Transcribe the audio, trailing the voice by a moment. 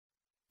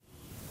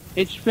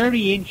It's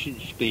very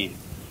ancient Spain,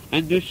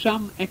 and there's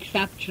some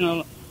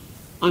exceptional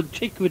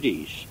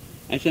antiquities.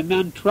 As a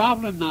man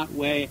travelling that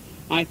way,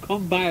 I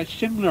come by a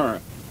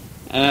similar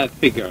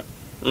figure,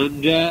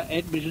 and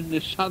it was in the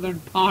southern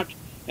part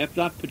of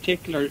that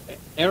particular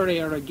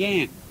area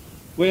again.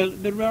 Well,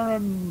 there are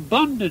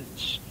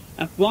abundance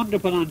of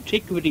wonderful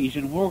antiquities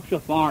and works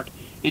of art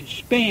in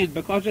Spain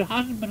because it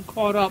hasn't been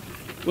caught up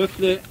with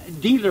the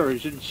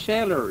dealers and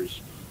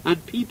sellers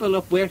and people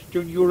of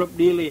Western Europe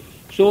nearly.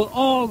 So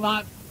all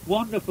that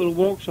wonderful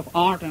works of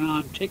art and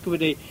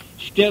antiquity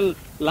still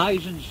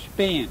lies in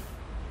Spain.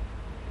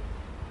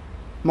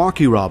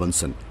 Markey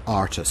Robinson,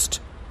 artist,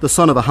 the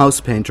son of a house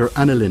painter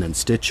and a linen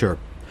stitcher.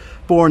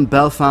 Born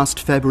Belfast,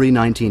 February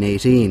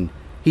 1918,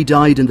 he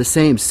died in the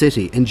same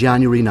city in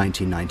January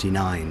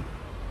 1999.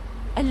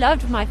 I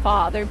loved my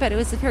father, but it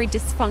was a very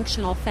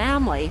dysfunctional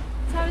family.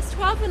 So I was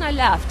 12 when I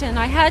left, and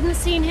I hadn't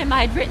seen him.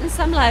 I had written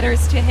some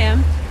letters to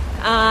him,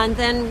 and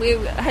then we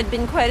had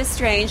been quite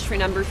estranged for a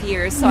number of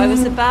years. So I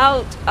was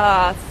about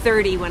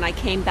 30 when I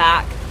came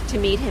back to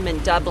meet him in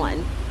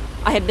Dublin.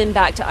 I had been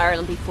back to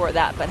Ireland before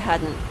that, but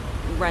hadn't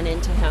run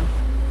into him.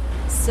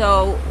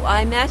 So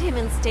I met him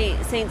in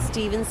St.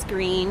 Stephen's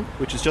Green,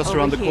 which is just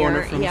around the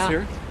corner from us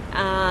here.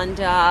 And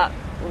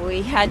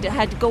we had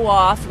to go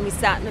off, and we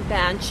sat on a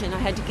bench, and I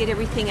had to get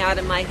everything out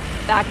of my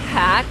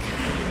backpack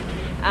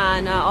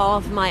and all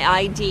of my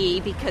ID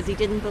because he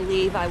didn't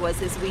believe I was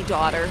his wee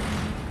daughter.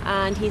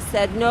 And he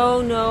said,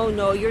 no,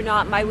 you're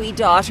not my wee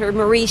daughter.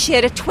 Marie, she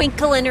had a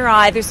twinkle in her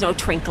eye. There's no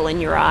twinkle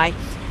in your eye.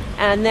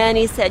 And then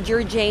he said,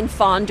 you're Jane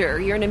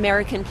Fonda. You're an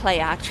American play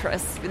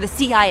actress. The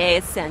CIA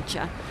has sent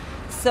you.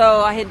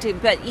 So I had to,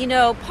 but you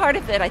know, part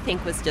of it I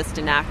think was just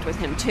an act with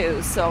him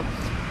too. So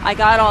I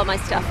got all my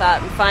stuff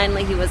out, and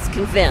finally he was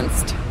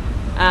convinced.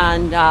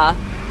 And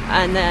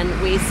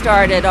then we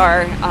started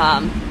our,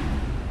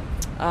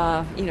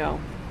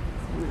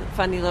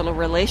 funny little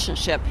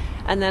relationship.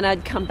 And then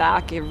I'd come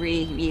back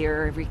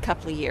every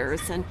couple of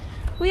years. And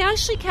we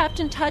actually kept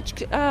in touch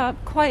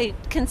quite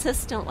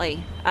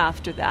consistently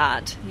after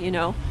that, you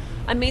know.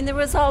 I mean, there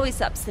was always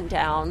ups and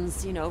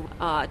downs, you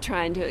know,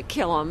 trying to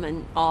kill him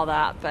and all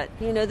that. But,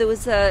 you know, there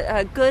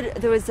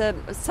was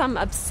some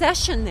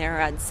obsession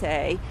there, I'd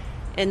say,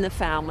 in the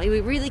family.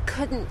 We really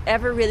couldn't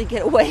ever really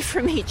get away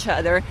from each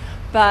other.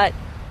 But,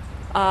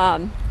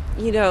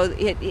 you know,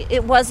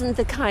 it wasn't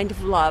the kind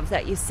of love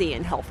that you see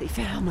in healthy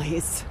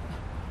families.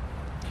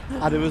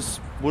 And it was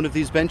one of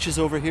these benches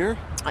over here?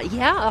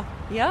 Yeah,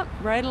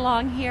 right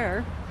along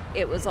here.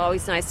 It was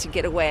always nice to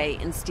get away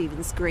in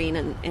Stephen's Green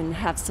and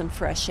have some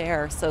fresh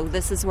air. So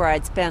this is where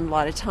I'd spend a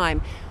lot of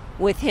time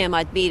with him.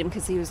 I'd meet him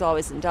because he was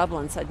always in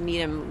Dublin. So I'd meet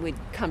him, we'd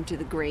come to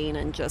the Green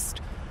and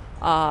just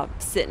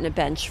sit in a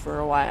bench for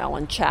a while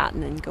and chat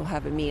and then go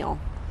have a meal.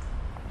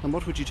 And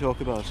what would you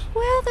talk about?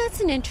 Well, that's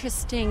an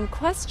interesting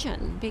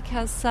question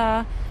because,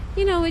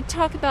 you know, we'd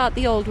talk about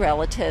the old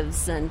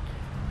relatives and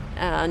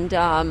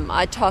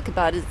I'd talk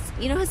about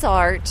his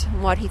art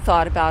and what he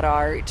thought about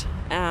art.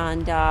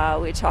 And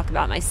we'd talk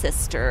about my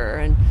sister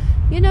and,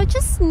 you know,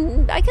 just,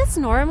 I guess,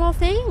 normal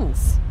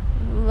things.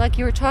 Like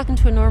you were talking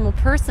to a normal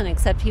person,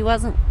 except he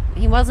wasn't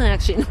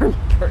actually a normal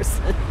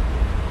person.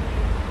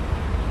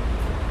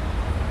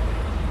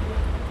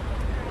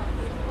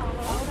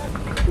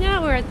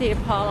 Now we're at the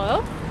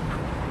Apollo.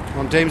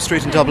 On Dame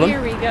Street in Dublin.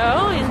 Here we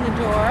go, in the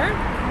door.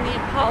 The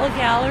Apollo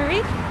Gallery.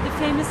 The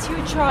famous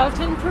Hugh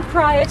Charlton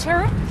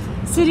proprietor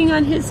sitting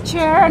on his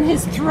chair on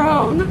his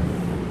throne.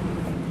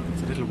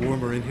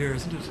 Warmer in here,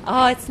 isn't it?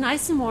 Oh, it's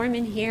nice and warm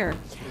in here.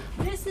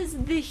 This is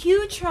the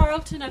Hugh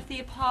Charlton of the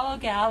Apollo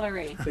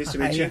Gallery. Pleased to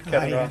meet you,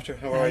 Kevin Rafter.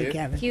 How are you?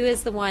 Kevin. Hugh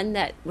is the one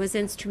that was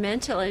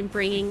instrumental in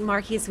bringing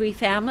Markey's wee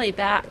family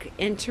back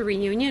into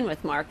reunion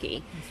with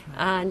Markey,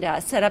 and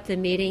set up the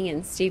meeting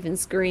in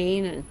Stephen's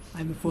Green. And I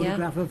have a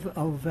photograph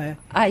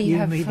of you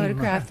have meeting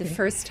photographed Markey. the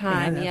first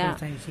time, yeah.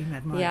 First time she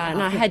met Markey. Yeah,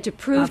 and I had to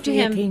prove to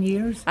him. 18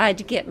 years? I had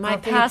to get my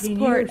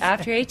passport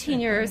after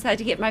 18 years. I had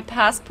to get my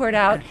passport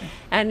out,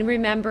 and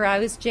remember, I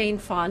was Jane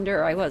Fonda.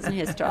 I wasn't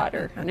his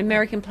daughter. An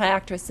American play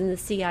actress in the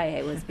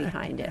CIA was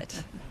behind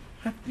it.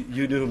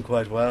 You knew him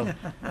quite well.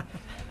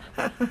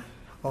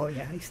 Oh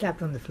yeah, he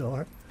slept on the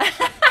floor.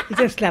 He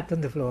just slept on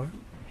the floor.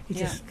 He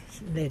just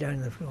lay down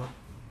on the floor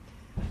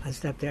and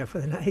slept there for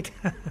the night.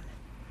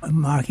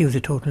 Markey was a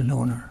total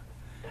loner.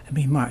 I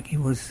mean, Markey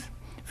was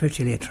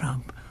virtually a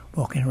tramp,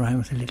 walking around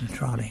with a little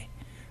trolley.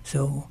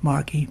 So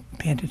Markey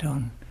painted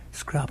on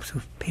scraps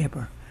of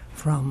paper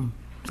from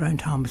Brown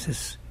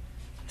Thomas's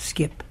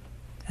skip,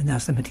 and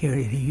that's the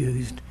material he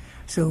used.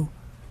 So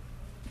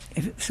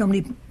if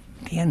somebody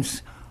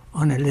paints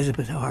on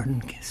Elizabeth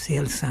Arden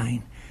sale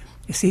sign,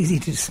 it's easy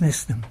to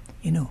dismiss them,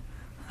 you know,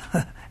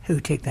 who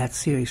take that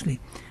seriously.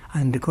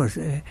 And of course,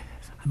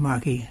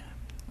 Markey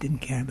didn't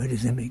care about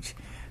his image.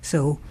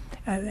 So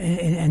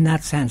in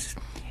that sense,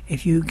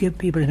 if you give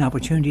people an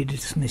opportunity to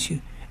dismiss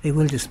you, they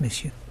will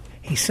dismiss you.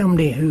 He's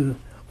somebody who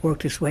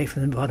worked his way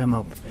from the bottom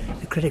up.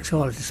 The critics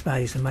all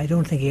despised him. I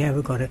don't think he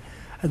ever got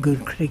a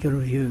good critical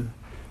review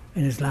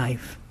in his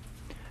life.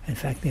 In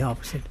fact, the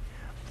opposite.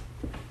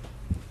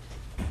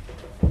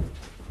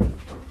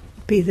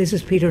 This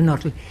is Peter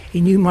Nuttall.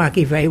 He knew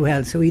Markey very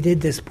well, so he did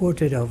this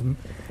portrait of him.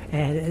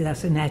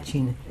 That's an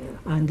etching.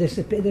 And this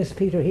is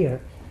Peter here.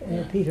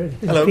 Peter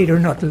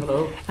Nuttall.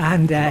 Hello.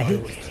 And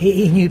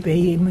he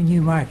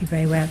knew Markey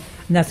very well.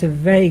 And that's a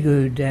very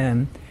good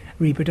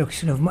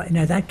reproduction of...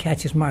 Now, that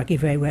catches Markey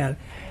very well.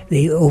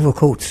 The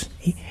overcoats.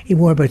 He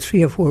wore about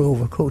 3 or 4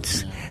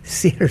 overcoats. The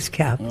sailor's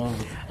cap. Oh,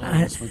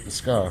 with the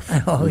scarf.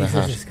 Oh, he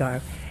has a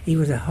scarf. He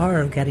was a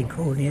horror of getting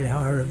cold, and he had a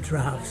horror of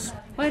drafts.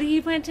 Well, he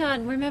went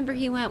on. Remember,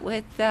 he went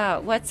with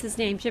what's his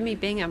name, Jimmy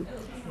Bingham.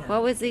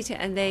 What was he?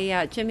 And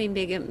they Jimmy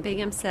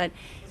Bingham said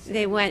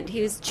they went.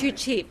 He was too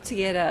cheap to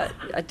get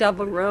a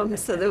double room,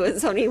 so there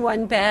was only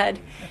one bed.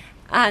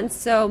 And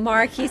so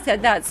Markey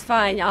said, "That's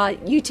fine.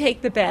 You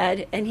take the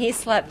bed," and he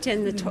slept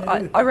in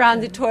the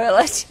around the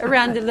toilet,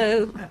 around the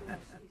loo.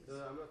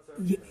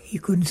 You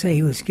couldn't say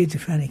he was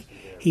schizophrenic.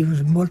 He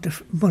was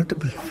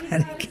multiple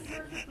phrenic.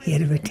 He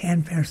had about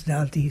 10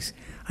 personalities,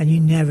 and you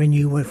never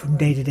knew from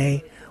day to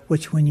day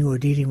which one you were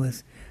dealing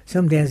with.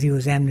 Some days he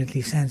was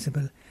eminently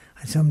sensible,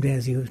 and some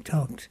days he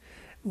talked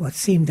what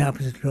seemed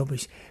opposite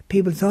rubbish.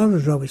 People thought it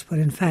was rubbish, but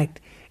in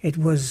fact it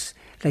was,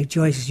 like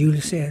Joyce's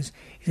Eula says,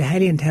 he's a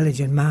highly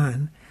intelligent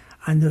man,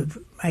 and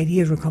the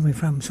ideas were coming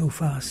from him so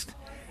fast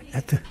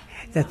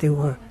that they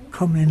were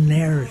coming in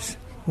layers,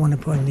 one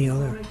upon the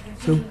other.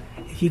 So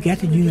if you get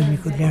to know him, you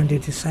could learn to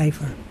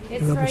decipher the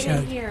rubbish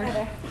out. It's right in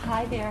here.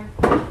 Hi there.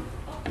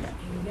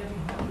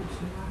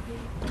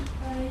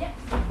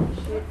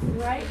 It's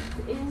right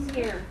in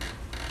here.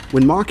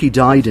 When Markey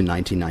died in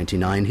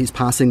 1999, his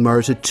passing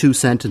merited 2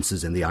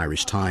 sentences in the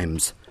Irish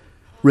Times.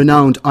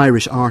 Renowned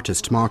Irish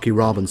artist Markey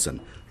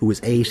Robinson, who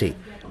was 80,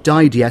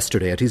 died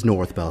yesterday at his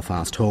North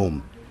Belfast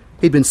home.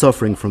 He'd been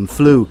suffering from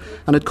flu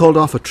and had called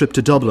off a trip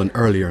to Dublin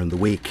earlier in the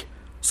week.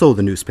 So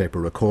the newspaper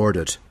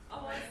recorded.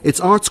 Its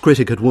arts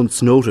critic had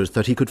once noted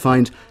that he could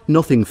find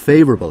nothing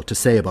favourable to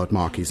say about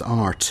Markey's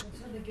art.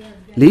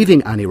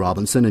 Leaving Annie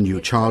Robinson in New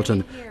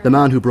Charlton, the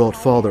man who brought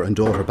father and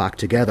daughter back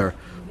together,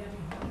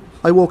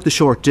 I walked the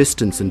short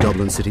distance in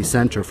Dublin city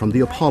centre from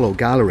the Apollo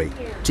Gallery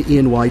to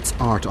Ian White's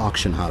art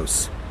auction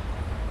house.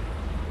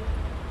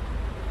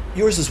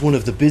 Yours is one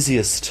of the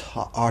busiest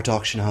art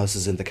auction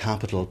houses in the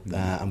capital,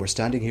 and we're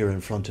standing here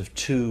in front of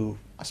 2,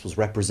 I suppose,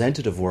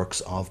 representative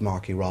works of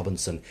Markey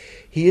Robinson.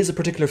 He is a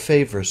particular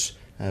favourite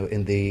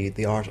in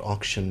the art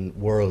auction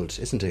world,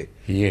 isn't he?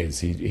 He is.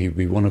 He'd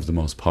be one of the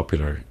most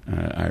popular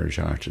Irish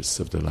artists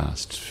of the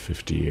last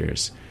 50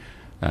 years.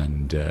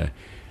 And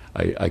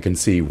I can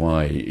see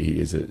why he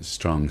is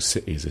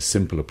he's a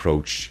simple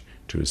approach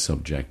to his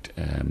subject.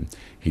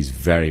 He's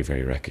very,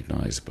 very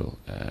recognisable.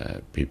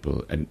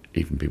 People, and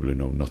even people who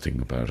know nothing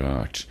about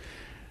art,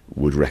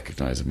 would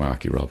recognise a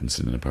Markey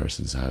Robinson in a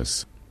person's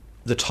house.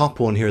 The top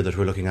one here that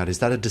we're looking at, is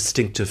that a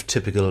distinctive,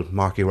 typical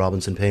Markey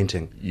Robinson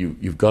painting?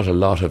 You've got a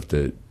lot of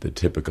the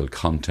typical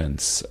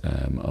contents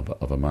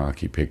of a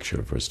Markey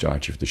picture. For a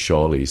start, you've the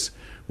Shawleys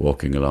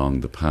walking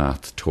along the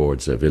path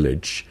towards a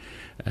village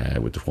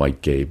with the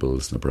white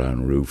gables and the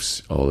brown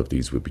roofs. All of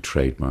these would be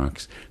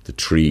trademarks. The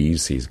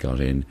trees he's got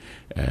in,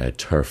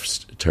 turf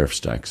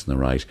stacks on the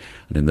right,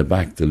 and in the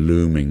back the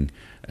looming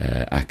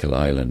Achill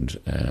Island,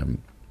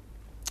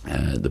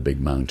 the big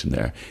mountain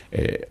there.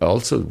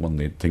 Also, one of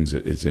the things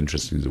that is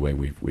interesting is the way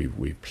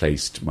we've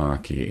placed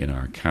Markey in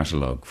our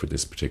catalogue for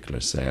this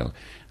particular sale.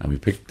 And we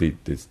picked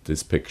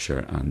this picture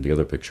and the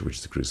other picture, which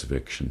is the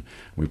crucifixion.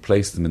 We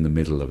placed them in the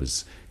middle of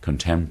his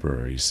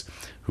contemporaries,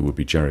 who would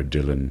be Gerard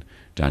Dillon,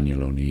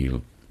 Daniel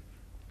O'Neill.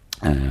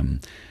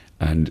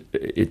 And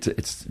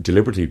it's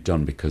deliberately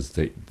done because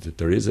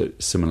there is a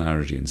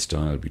similarity in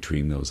style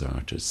between those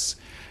artists.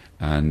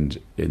 And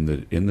in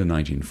the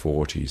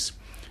 1940s,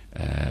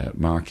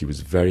 Markey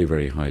was very,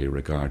 very highly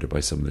regarded by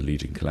some of the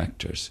leading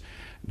collectors.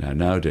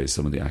 Nowadays,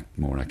 some of the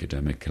more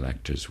academic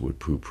collectors would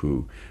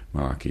poo-poo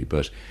Markey,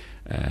 but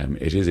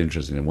it is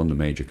interesting. And one of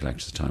the major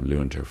collectors at the time,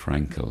 Leonter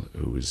Frankel,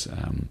 who was,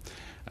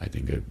 I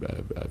think,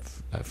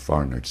 a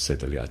foreigner, to say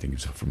the least. I think he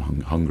was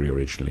from Hungary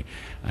originally,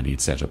 and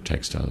he'd set up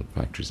textile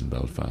factories in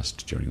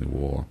Belfast during the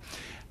war.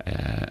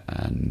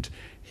 And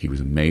he was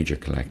a major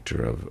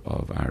collector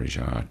of Irish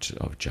art,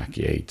 of Jack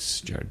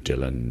Yates, Gerard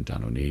Dillon,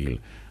 Dan O'Neill,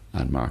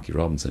 and Markey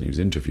Robinson. He was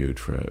interviewed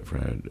for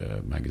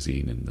a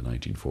magazine in the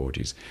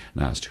 1940s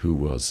and asked who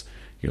was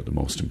the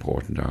most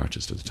important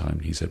artist at the time.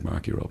 And he said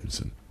Markey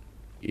Robinson.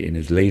 In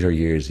his later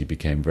years, he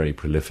became very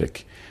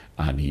prolific,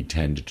 and he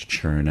tended to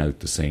churn out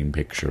the same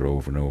picture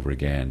over and over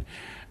again.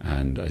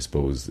 And I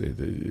suppose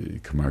the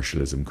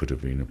commercialism could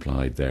have been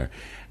applied there.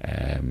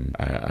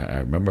 I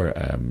remember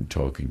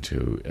talking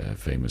to a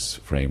famous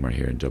framer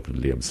here in Dublin,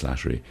 Liam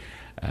Slattery,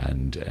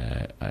 and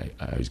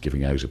I was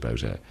giving out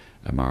about a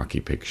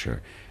Markey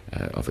picture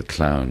of a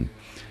clown,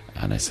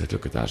 and I said,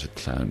 look at that, a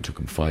clown. Took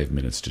him 5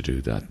 minutes to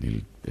do that,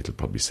 and it'll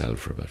probably sell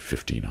for about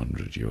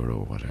 €1,500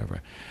 or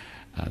whatever.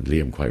 And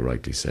Liam quite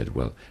rightly said,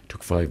 well, it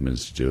took 5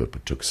 minutes to do it,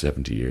 but it took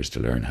 70 years to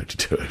learn how to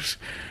do it.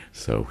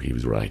 So he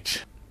was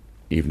right.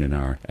 even in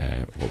our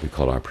what we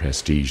call our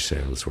prestige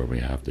sales, where we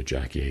have the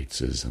Jack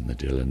Yeatses and the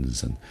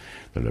Dylans and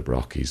the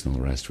LeBrockis and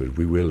all the rest of it,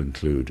 we will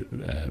include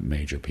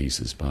major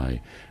pieces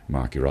by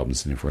Markey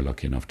Robinson if we're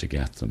lucky enough to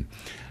get them.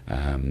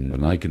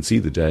 And I can see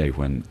the day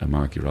when a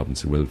Markey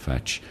Robinson will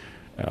fetch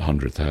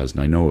 100,000.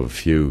 I know of a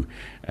few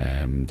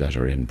that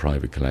are in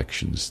private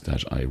collections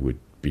that I would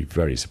be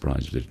very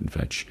surprised if they didn't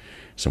fetch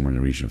somewhere in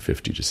the region of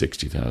 50 to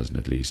 60,000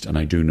 at least. And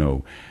I do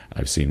know,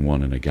 I've seen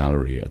one in a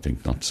gallery, I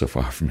think not so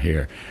far from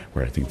here,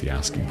 where I think the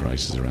asking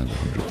price is around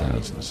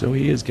 100,000. So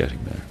he is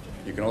getting there.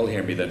 You can all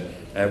hear me then.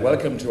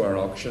 Welcome to our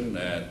auction,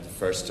 the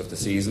first of the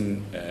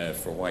season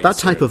for White. That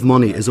type of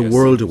money is a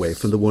world away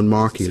from the one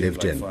Markey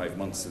lived in. 5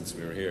 months since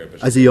we were here,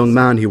 As a young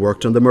man, he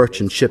worked on the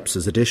merchant ships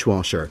as a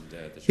dishwasher.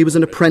 He was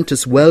an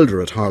apprentice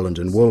welder at Harland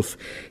and Wolff.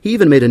 He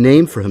even made a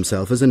name for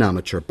himself as an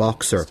amateur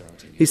boxer.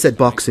 He said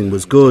boxing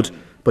was good,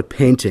 but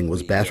painting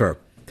was better.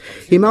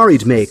 He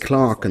married May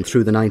Clark, and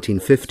through the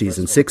 1950s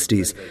and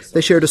 60s,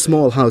 they shared a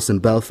small house in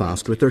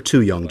Belfast with their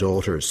 2 young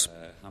daughters.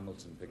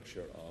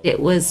 It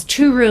was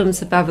 2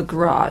 rooms above a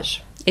garage.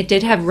 It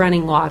did have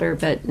running water,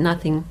 but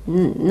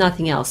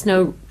nothing else.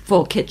 No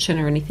full kitchen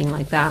or anything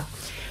like that.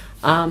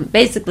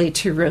 Basically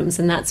 2 rooms,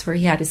 and that's where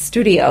he had his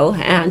studio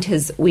and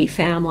his wee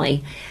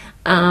family.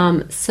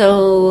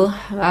 So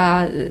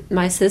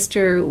my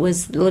sister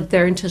lived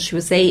there until she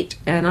was 8,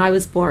 and I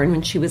was born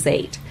when she was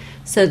 8.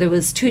 So there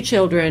was 2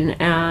 children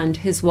and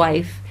his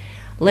wife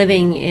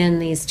living in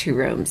these 2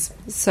 rooms.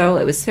 So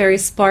it was very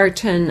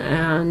Spartan,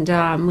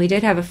 and we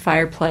did have a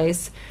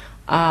fireplace,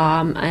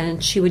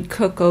 and she would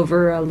cook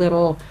over a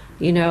little,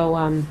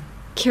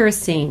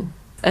 kerosene.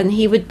 And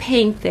he would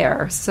paint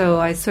there, so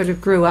I sort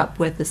of grew up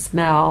with the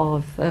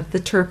smell of the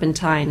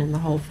turpentine and the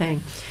whole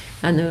thing,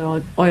 and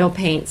the oil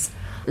paints.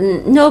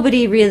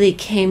 Nobody really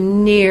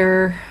came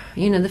near.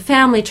 The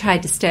family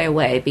tried to stay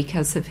away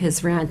because of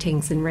his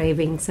rantings and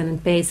ravings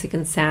and basic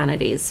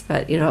insanities.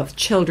 But, of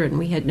children,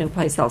 we had no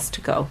place else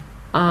to go.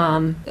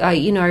 I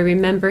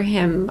remember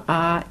him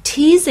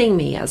teasing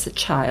me as a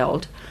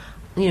child,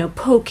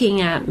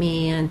 poking at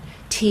me and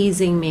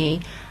teasing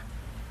me.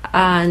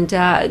 And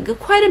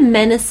quite a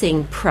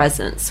menacing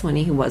presence when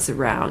he was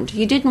around.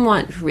 You didn't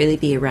want to really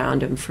be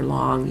around him for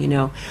long,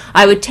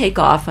 I would take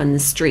off on the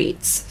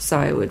streets, so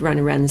I would run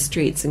around the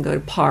streets and go to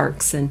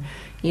parks and,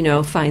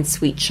 find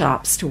sweet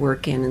shops to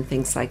work in and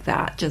things like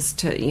that. Just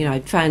to,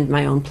 I'd find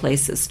my own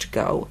places to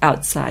go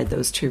outside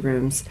those 2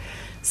 rooms.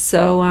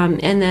 So,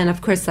 and then,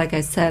 of course, like I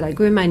said, I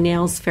grew my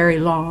nails very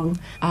long.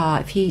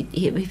 If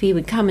he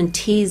would come and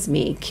tease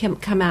me,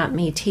 come at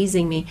me,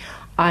 teasing me,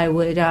 I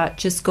would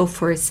just go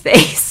for his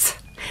face.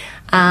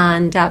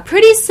 And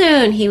pretty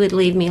soon he would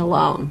leave me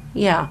alone.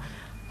 Yeah.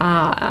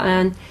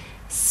 And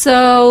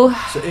so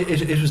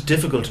it was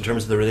difficult in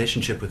terms of the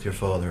relationship with your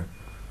father.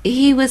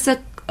 He was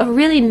a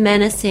really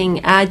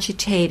menacing,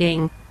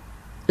 agitating,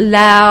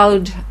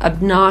 loud,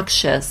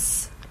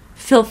 obnoxious,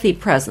 filthy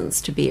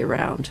presence to be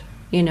around.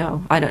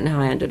 I don't know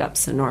how I ended up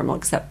so normal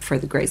except for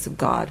the grace of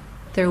God.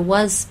 There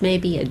was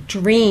maybe a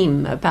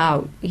dream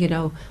about,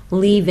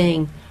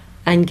 leaving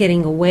and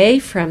getting away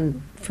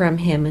from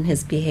him and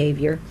his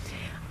behavior.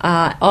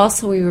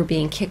 Also, we were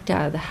being kicked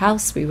out of the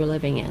house we were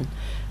living in.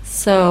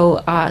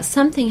 So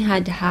something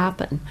had to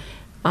happen.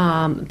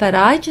 But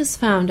I just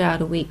found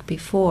out a week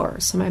before.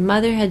 So my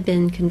mother had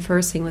been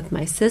conversing with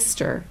my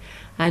sister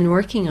and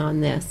working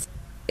on this.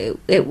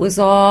 It was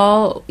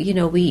all,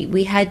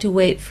 we had to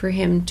wait for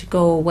him to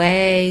go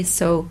away.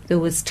 So there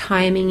was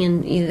timing,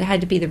 and it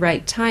had to be the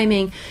right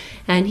timing.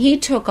 And he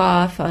took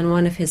off on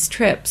one of his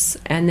trips,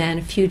 and then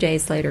a few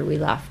days later we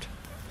left.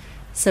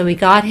 So we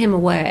got him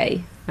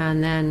away,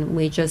 and then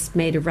we just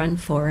made a run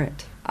for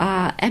it.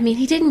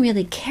 He didn't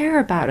really care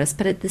about us,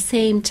 but at the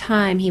same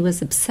time he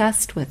was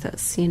obsessed with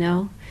us,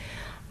 And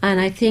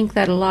I think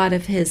that a lot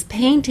of his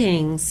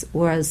paintings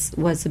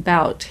was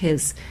about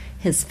his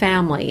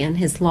family and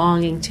his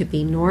longing to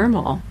be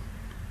normal,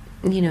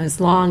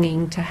 his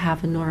longing to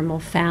have a normal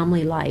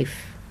family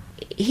life.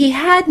 He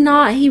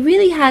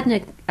really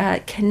hadn't a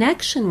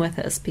connection with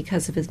us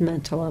because of his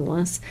mental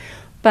illness,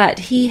 but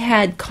he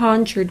had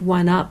conjured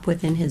one up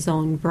within his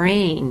own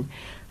brain.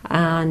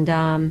 And,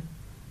 the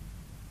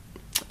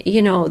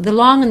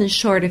long and the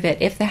short of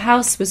it, if the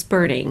house was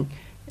burning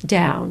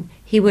down,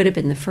 he would have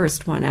been the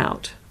first one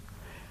out.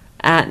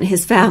 And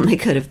his family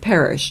could have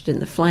perished in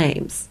the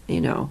flames,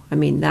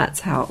 that's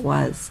how it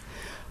was.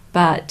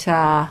 But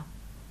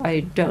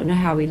I don't know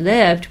how he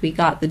lived. We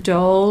got the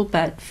dole,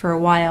 but for a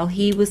while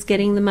he was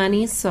getting the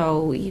money.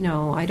 So,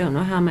 I don't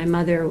know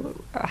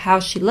how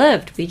she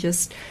lived. We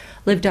just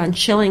lived on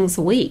shillings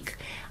a week.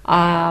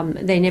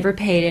 They never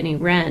paid any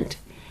rent.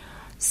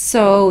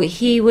 So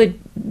he would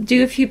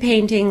do a few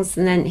paintings,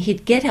 and then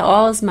he'd get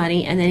all his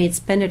money, and then he'd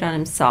spend it on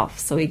himself.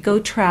 So he'd go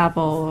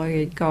travel, or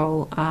he'd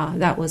go,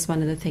 that was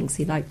one of the things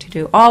he liked to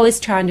do. Always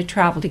trying to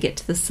travel to get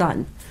to the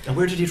sun. And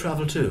where did he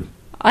travel to?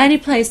 Any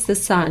place the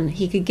sun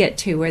he could get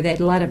to where they'd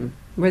let him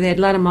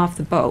off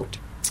the boat.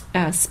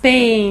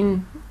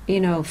 Spain,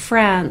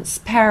 France,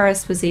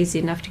 Paris was easy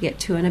enough to get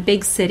to, and a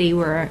big city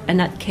where a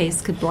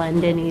nutcase could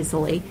blend in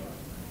easily.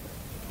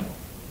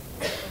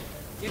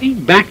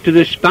 think back to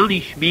the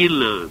Spanish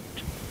mainland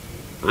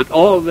and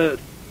all the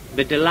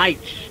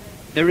delights.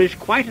 There is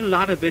quite a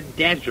lot of it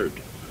desert,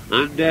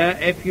 and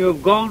if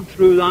you've gone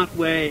through that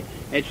way,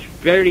 it's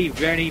very,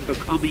 very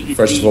becoming.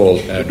 First of all,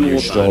 you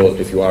should all,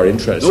 if you are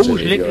interested,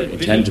 if you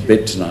intend to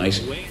bid tonight,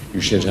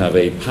 you should have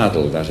a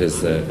paddle, that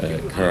is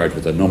a card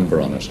with a number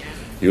on it.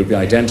 You'll be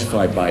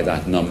identified by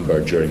that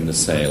number during the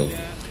sale,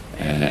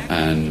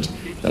 and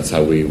that's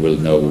how we will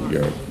know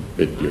your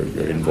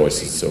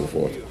invoices and so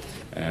forth.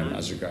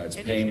 As regards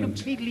payment,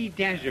 it's completely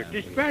desert.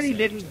 There's very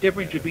little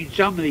difference between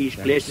some of these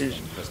places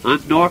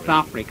and North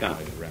Africa.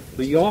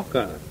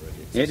 Mallorca,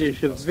 it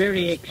is a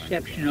very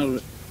exceptional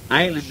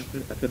island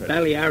of the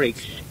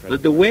Balearics.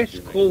 On the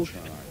west coast,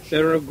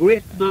 there are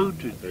great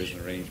mountains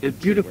and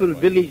beautiful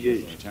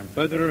villages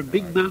where there are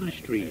big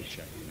monasteries,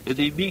 and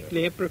they make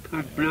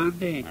apricot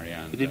brandy,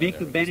 and they make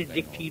the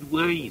Benedictine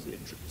wine.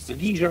 And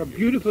these are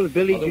beautiful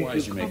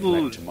villages you come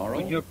on tomorrow.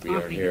 when you're We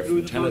are passing here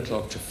through from the 10 mountains.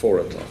 o'clock to 4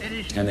 o'clock,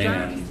 10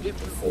 a.m. to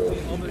 4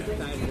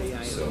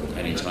 p.m. So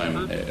anytime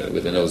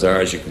within those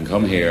hours you can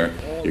come here,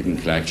 you can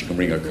collect, you can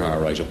bring your car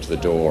right up to the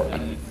door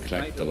and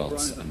collect the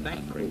lots and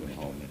bring them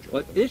home.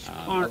 But this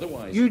part,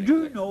 you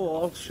do know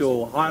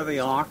also how the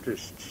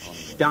artists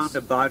stand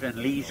about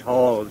in Lee's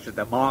halls at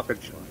the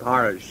markets in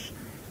Paris,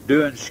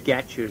 doing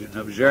sketches and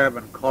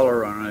observing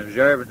colour and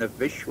observing the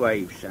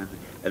fishwives and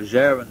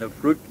observing the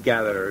fruit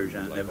gatherers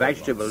and the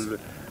vegetable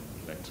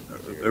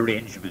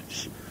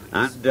arrangements,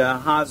 and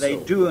how they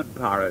do in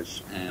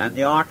Paris. And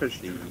the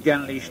artists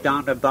generally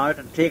stand about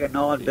and take an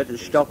odd bit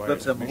of stuff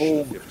with them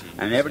home,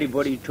 and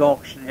everybody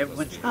talks and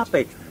everyone's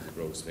happy.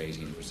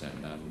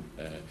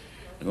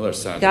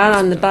 Got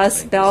on the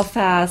bus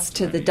Belfast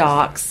to the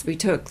docks. We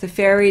took the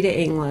ferry to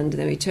England,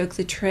 then we took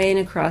the train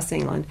across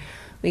England.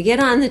 We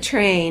get on the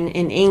train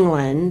in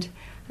England,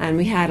 and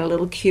we had a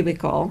little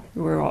cubicle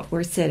where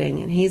we're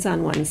sitting, and he's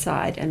on one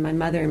side, and my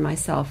mother and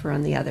myself are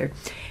on the other.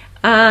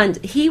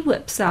 And he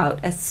whips out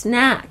a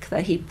snack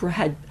that he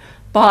had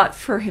bought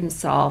for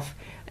himself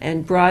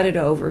and brought it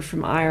over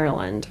from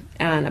Ireland.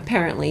 And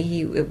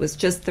apparently it was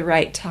just the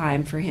right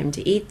time for him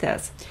to eat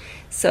this.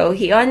 So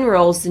he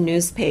unrolls the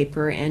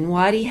newspaper, and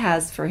what he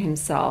has for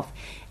himself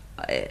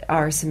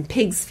are some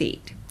pig's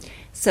feet.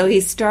 So he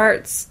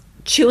starts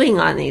chewing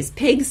on these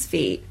pig's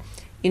feet,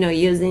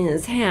 using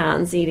his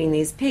hands, eating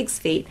these pig's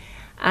feet.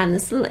 And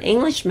this little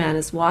Englishman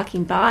is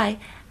walking by,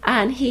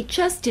 and he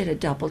just did a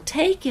double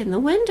take in the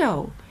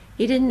window.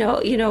 He didn't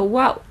know,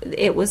 what,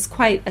 it was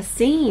quite a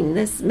scene,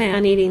 this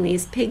man eating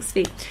these pig's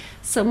feet.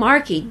 So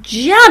Markey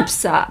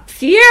jumps up,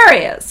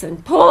 furious,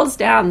 and pulls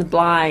down the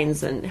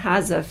blinds and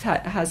has a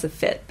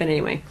fit. But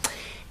anyway,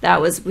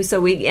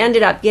 so we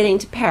ended up getting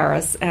to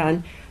Paris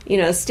and,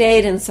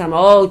 stayed in some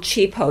old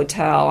cheap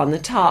hotel on the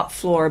top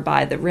floor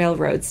by the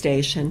railroad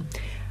station,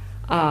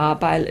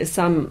 by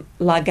some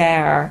La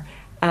Gare.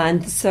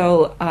 And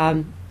so,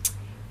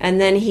 and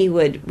then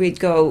we'd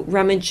go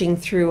rummaging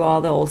through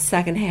all the old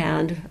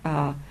secondhand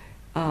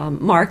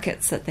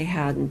markets that they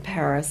had in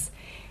Paris.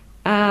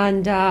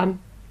 And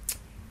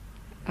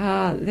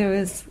there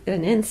was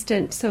an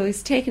instant, so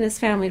he's taken his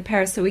family to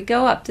Paris, so we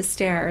go up the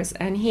stairs,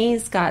 and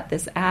he's got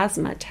this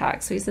asthma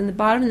attack, so he's in the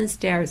bottom of the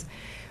stairs,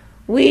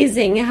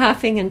 wheezing,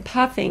 huffing, and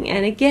puffing.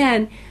 And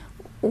again,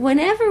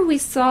 whenever we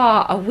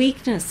saw a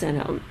weakness in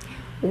him,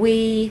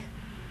 we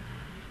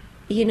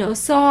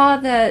saw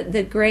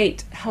the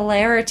great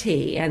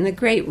hilarity and the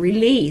great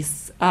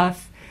release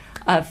of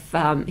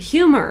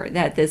humor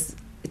that this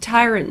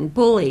tyrant and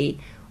bully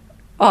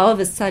all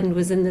of a sudden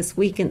was in this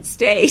weakened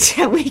state,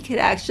 and we could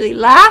actually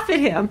laugh at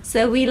him.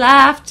 So we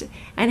laughed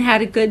and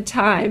had a good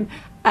time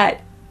at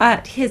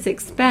his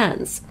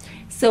expense.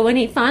 So when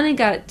he finally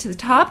got to the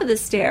top of the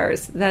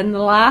stairs, then the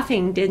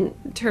laughing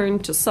didn't turn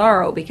to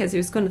sorrow, because he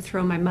was going to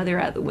throw my mother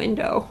out the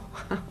window.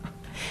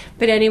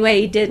 But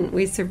anyway, he didn't.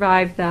 We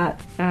survived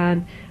that.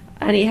 And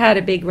he had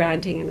a big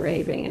ranting and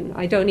raving, and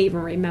I don't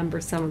even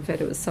remember some of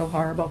it. It was so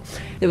horrible.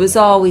 There was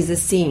always a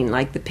scene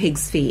like the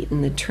pig's feet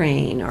in the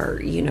train,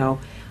 or,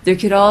 there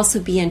could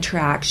also be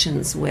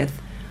interactions with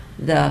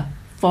the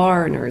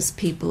foreigners,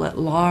 people at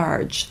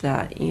large,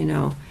 that,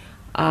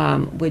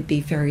 would be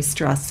very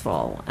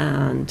stressful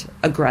and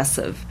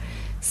aggressive.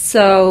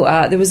 So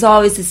there was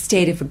always a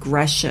state of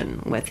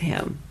aggression with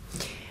him.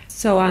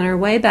 So on our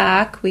way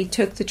back, we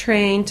took the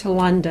train to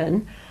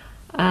London,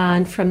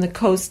 and from the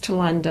coast to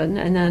London,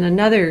 and then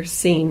another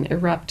scene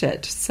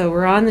erupted. So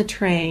we're on the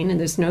train, and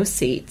there's no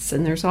seats,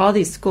 and there's all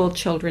these school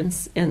children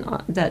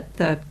that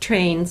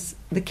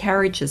the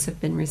carriages have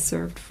been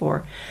reserved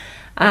for.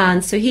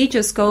 And so he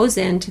just goes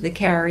into the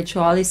carriage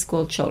with all these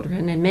school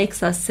children and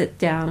makes us sit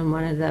down in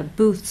one of the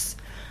booths.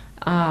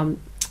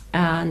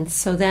 And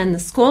so then the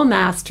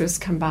schoolmasters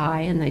come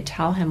by and they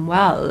tell him,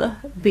 well,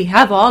 we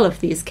have all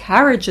of these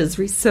carriages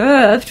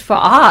reserved for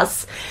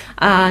us,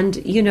 and,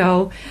 you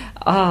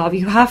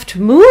have to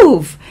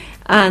move.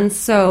 And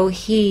so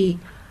he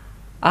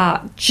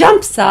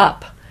jumps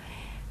up,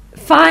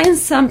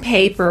 finds some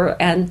paper,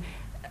 and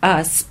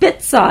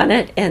spits on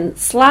it and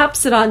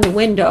slaps it on the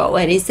window.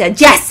 And he said,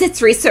 yes, it's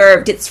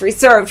reserved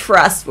for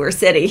us. We're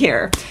sitting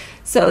here.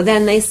 So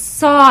then they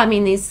saw,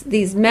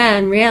 these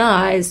men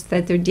realized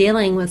that they're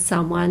dealing with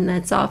someone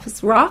that's off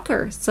his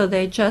rocker. So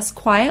they just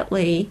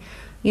quietly,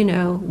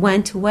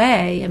 went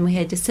away, and we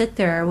had to sit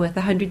there with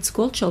 100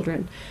 school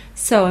children.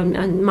 So,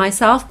 and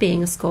myself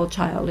being a school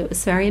child, it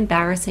was very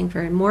embarrassing,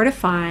 very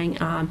mortifying.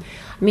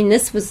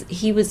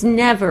 He was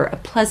never a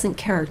pleasant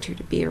character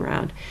to be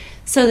around.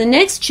 So the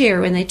next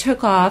year, when they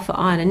took off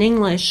on an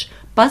English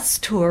bus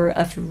tour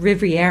of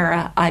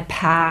Riviera, I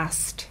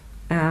passed,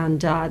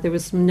 and there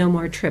was no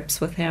more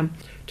trips with him.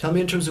 Tell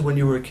me, in terms of when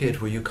you were a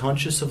kid, were you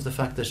conscious of the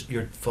fact that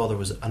your father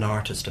was an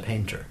artist, a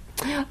painter?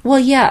 Well,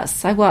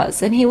 yes, I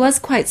was, and he was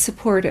quite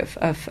supportive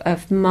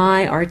of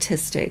my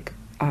artistic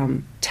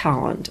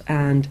talent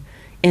and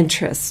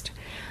interest,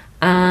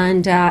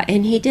 and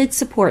he did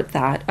support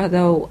that,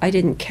 although I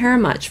didn't care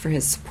much for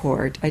his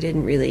support. I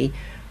didn't really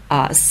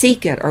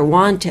seek it or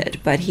want it,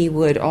 but he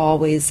would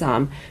always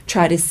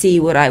try to see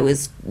what I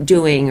was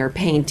doing or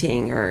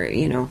painting, or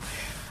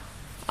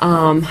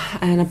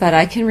but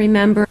I can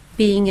remember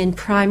being in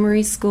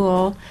primary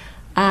school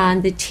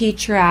and the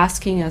teacher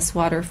asking us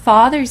what our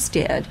fathers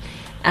did,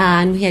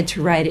 and we had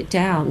to write it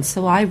down.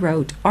 So I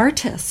wrote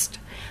artist.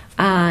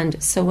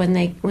 And so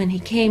when he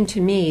came to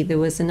me, there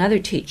was another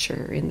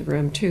teacher in the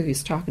room too he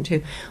was talking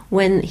to.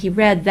 When he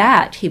read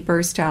that, he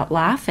burst out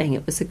laughing.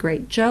 It was a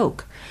great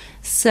joke.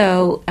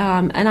 So,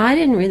 and I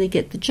didn't really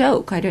get the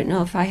joke. I don't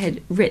know if I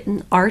had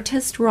written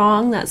artist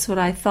wrong, that's what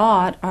I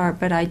thought,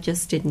 but I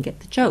just didn't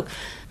get the joke.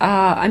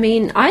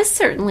 I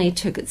certainly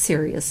took it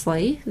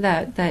seriously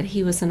that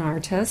he was an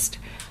artist,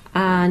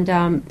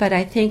 and but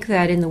I think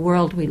that in the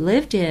world we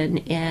lived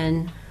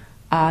in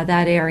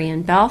that area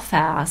in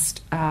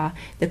Belfast,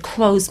 the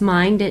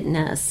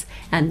closed-mindedness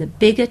and the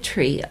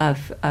bigotry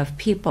of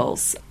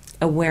people's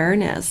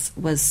awareness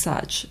was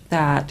such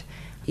that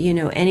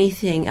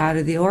anything out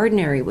of the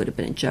ordinary would have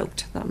been a joke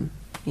to them.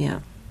 Yeah.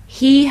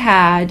 He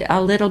had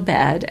a little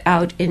bed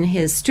out in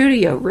his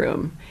studio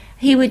room.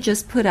 He would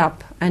just put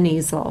up an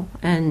easel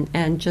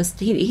and just,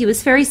 he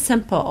was very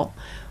simple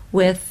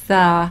with,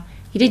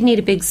 he didn't need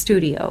a big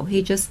studio.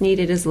 He just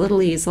needed his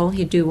little easel.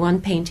 He'd do one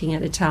painting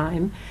at a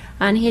time,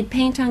 and he'd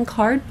paint on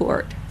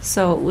cardboard.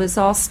 So it was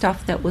all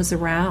stuff that was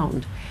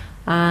around.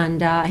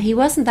 And he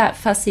wasn't that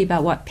fussy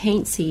about what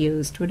paints he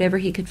used, whatever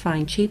he could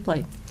find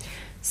cheaply.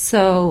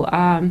 So,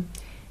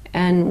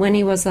 and when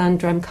he was on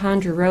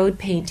Drumcondra Road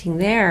painting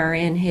there,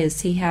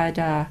 he had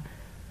a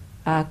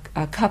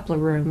couple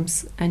of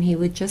rooms, and he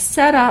would just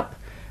set up,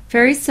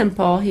 very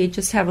simple. He'd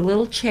just have a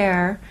little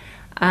chair,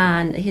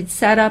 and he'd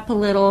set up a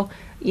little,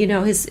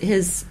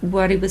 his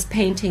what he was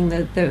painting,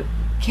 the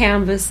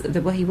canvas.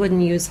 He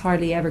wouldn't use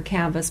hardly ever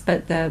canvas,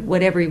 but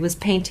whatever he was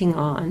painting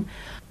on,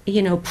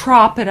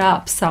 prop it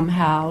up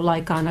somehow,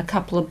 like on a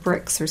couple of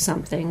bricks or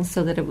something,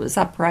 so that it was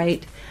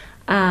upright.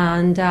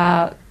 And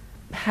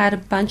had a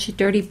bunch of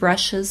dirty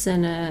brushes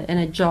in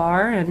a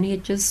jar, and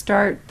he'd just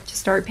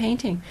start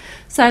painting.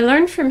 So I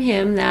learned from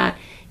him that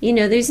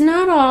there's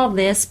not all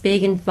this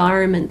big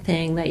environment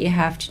thing that you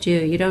have to do.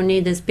 You don't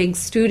need this big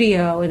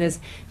studio, and you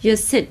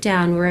just sit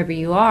down wherever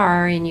you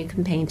are and you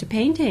can paint a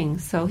painting.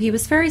 So he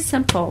was very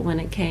simple when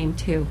it came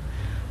to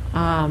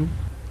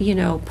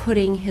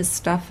putting his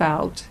stuff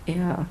out,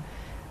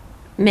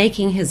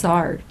 making his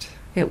art.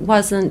 It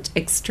wasn't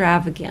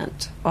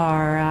extravagant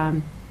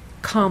or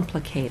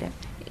complicated.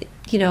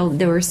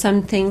 There were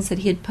some things that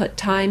he had put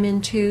time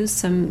into,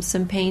 some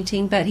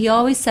painting, but he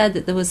always said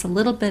that there was a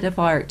little bit of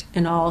art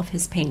in all of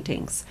his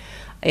paintings,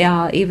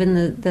 even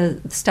the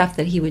stuff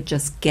that he would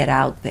just get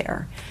out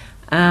there.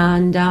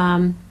 And,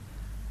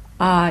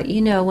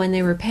 when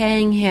they were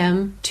paying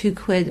him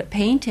 £2 a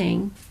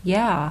painting,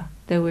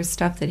 there was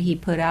stuff that he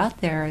put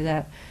out there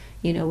that,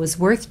 was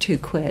worth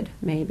 £2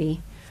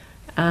 maybe.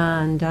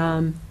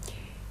 And,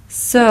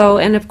 so,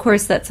 and of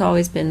course that's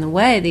always been the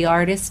way. The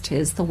artist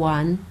is the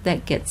one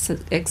that gets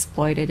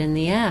exploited in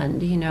the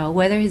end.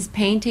 Whether his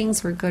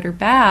paintings were good or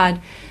bad,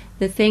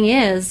 the thing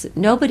is,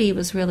 nobody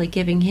was really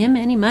giving him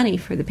any money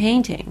for the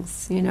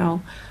paintings.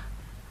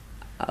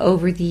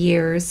 Over the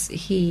years,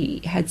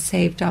 he had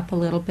saved up a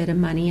little bit of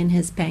money in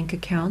his bank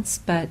accounts,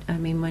 but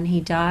when he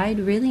died,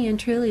 really and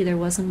truly, there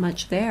wasn't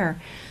much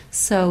there.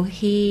 So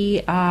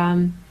he,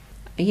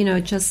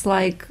 just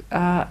like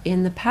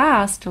in the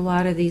past, a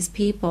lot of these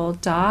people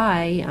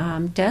die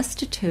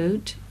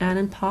destitute and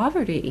in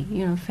poverty.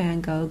 Van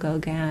Gogh,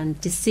 Gauguin,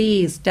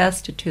 deceased,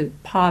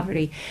 destitute,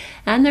 poverty.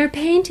 And their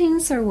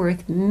paintings are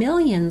worth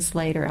millions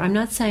later. I'm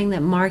not saying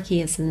that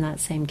Markey is in that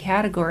same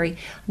category.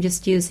 I'm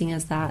just using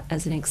that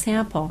as an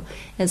example,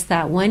 is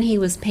that when he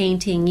was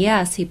painting,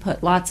 yes, he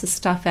put lots of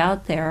stuff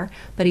out there,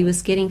 but he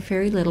was getting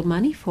very little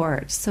money for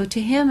it. So to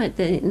him,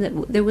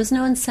 there was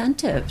no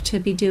incentive to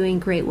be doing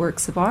great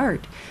works of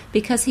art,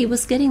 because he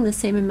was getting the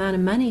same amount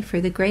of money for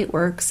the great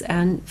works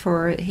and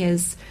for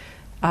his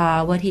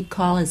what he'd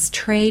call his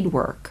trade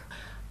work.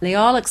 They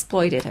all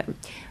exploited him.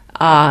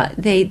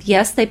 They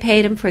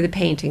paid him for the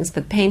paintings,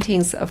 but the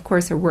paintings, of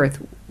course, are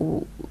worth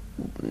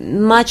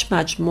much,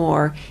 much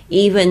more,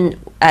 even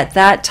at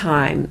that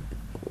time,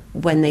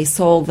 when they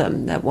sold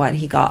them, that what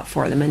he got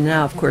for them. And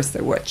now, of course,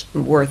 they're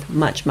worth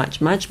much,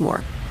 much, much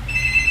more.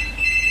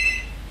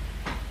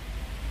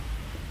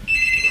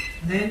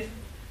 Then,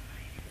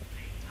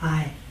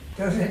 hi,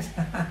 does it?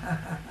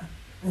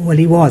 Well,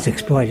 he was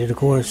exploited, of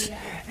course.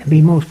 I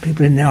mean, most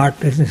people in the art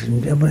business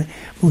in Dublin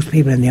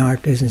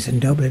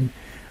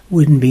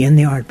wouldn't be in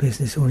the art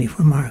business only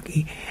for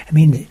Markey. I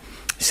mean,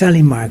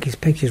 selling Markey's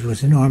pictures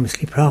was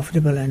enormously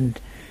profitable, and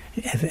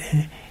if,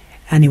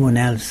 anyone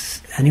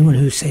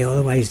who say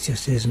otherwise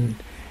just isn't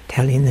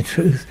telling the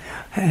truth.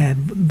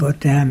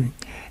 But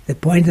the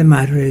point of the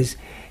matter is,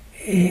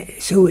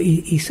 so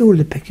he sold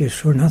the pictures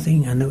for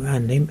nothing,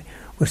 and they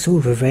were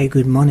sold for very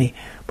good money.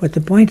 But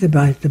the point of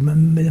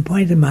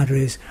the matter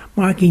is,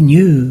 Markey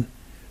knew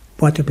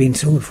what they're being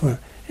sold for.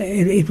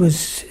 It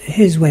was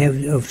his way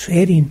of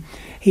trading.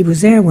 He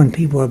was there when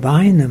people were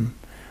buying them,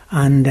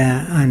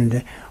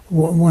 and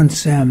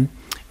once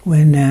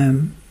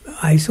when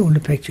I sold the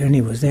picture and he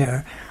was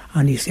there,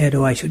 and he said,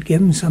 "Oh, I should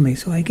give him something,"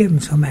 so I gave him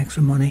some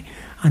extra money,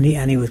 and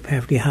he was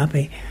perfectly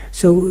happy.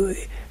 So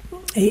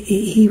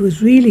he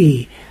was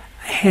really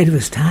ahead of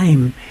his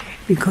time,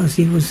 because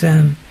he was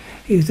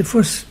the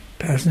first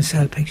person to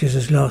sell pictures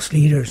as lost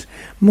leaders.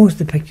 Most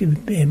of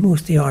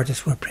the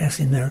artists were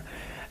pricing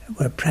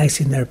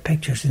their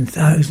pictures in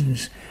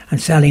thousands and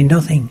selling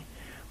nothing.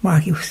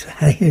 Markey was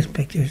selling his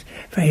pictures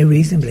very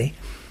reasonably,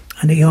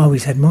 and he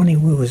always had money.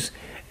 Was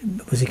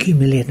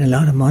accumulating a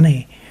lot of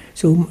money.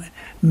 So,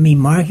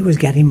 Markey was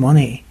getting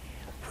money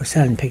for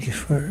selling pictures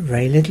for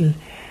very little.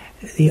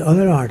 The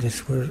other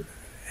artists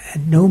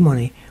had no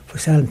money for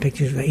selling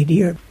pictures very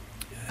dear.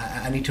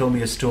 And he told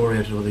me a story,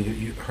 I don't know whether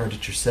you heard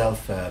it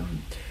yourself,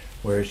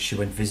 where they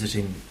went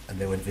visiting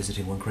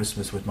one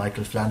Christmas with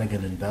Michael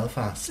Flanagan in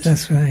Belfast.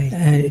 That's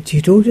right.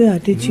 She told you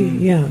that, did she?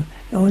 Yeah.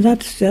 Oh,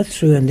 that's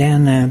true. And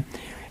then,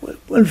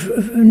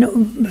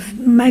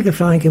 Michael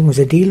Flanagan was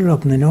a dealer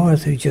up in the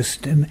north who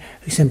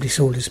simply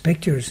sold his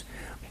pictures.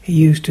 He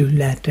used to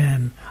let,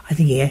 I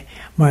think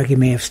Markey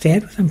may have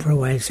stayed with him for a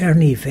while.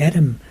 Certainly he fed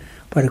him.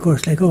 But of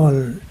course, like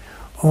all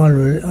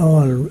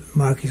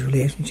Markey's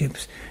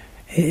relationships,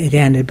 it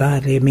ended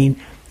badly. I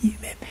mean,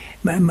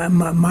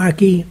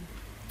 Markey,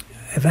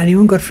 if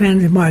anyone got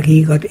friends with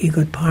Markey, he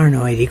got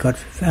paranoid. He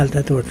felt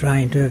that they were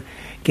trying to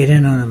get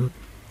in on him.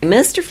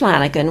 Mr.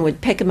 Flanagan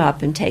would pick him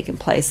up and take him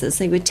places.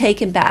 He would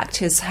take him back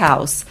to his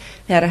house.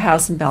 They had a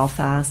house in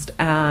Belfast,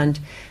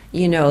 and the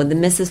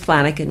Mrs.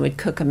 Flanagan would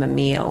cook him a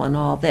meal and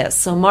all this.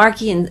 So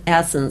Markey, in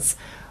essence,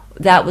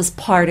 that was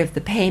part of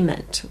the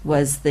payment,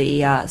 was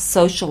the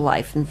social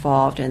life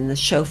involved, and the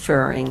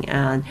chauffeuring,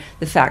 and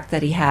the fact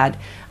that he had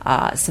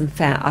a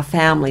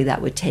family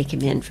that would take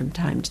him in from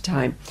time to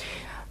time.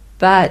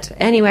 But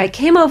anyway, I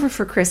came over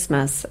for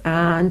Christmas,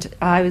 and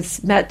I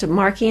met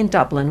Markey in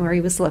Dublin, where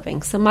he was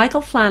living. So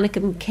Michael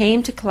Flanagan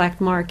came to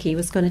collect Markey. He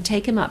was going to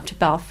take him up to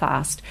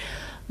Belfast.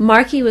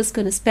 Markey was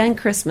going to spend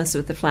Christmas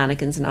with the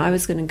Flanagans, and I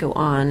was going to go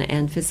on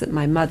and visit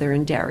my mother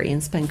in Derry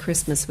and spend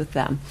Christmas with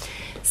them.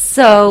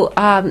 So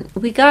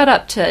we got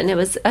up to, and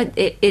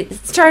it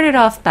started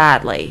off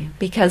badly,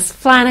 because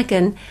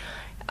Flanagan,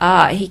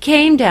 he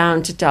came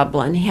down to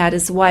Dublin. He had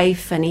his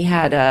wife, and he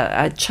had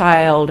a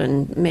child,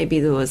 and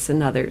maybe there was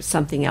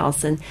something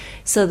else. And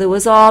so there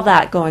was all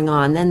that going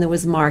on. Then there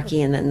was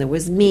Markey, and then there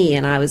was me,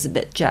 and I was a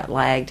bit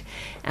jet-lagged.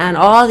 And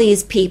all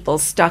these people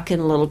stuck in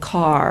a little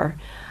car,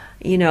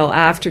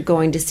 after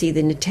going to see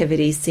the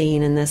nativity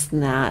scene and this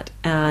and that,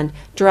 and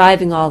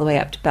driving all the way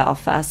up to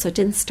Belfast. So it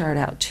didn't start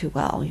out too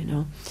well,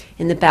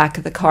 in the back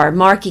of the car.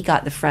 Markey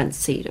got the front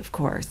seat, of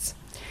course.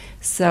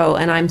 So,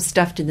 and I'm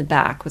stuffed in the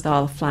back with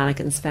all of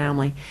Flanagan's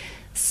family.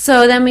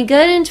 So then we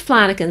got into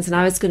Flanagan's, and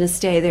I was going to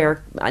stay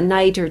there a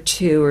night or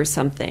two or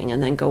something,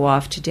 and then go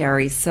off to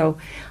Derry. So,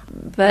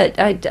 but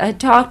I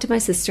talked to my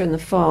sister on the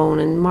phone,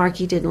 and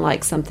Markey didn't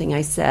like something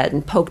I said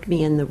and poked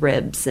me in the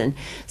ribs. And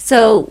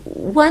so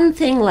one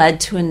thing led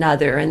to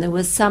another, and there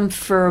was some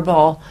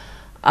verbal,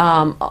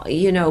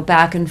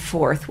 back and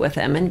forth with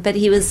him. But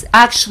he was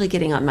actually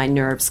getting on my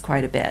nerves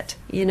quite a bit.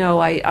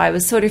 I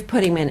was sort of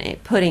putting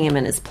him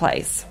in his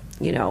place,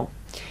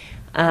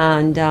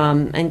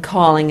 and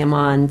calling him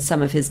on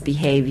some of his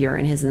behavior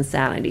and his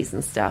insanities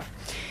and stuff.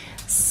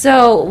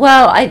 So,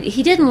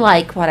 he didn't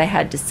like what I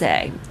had to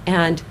say,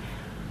 and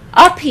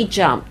up he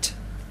jumped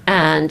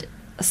and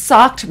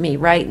socked me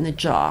right in the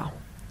jaw,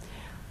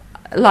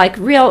 like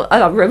a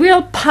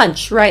real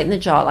punch right in the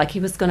jaw, like he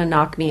was going to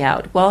knock me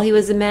out. Well, he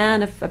was a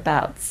man of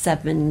about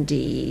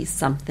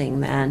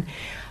 70-something then,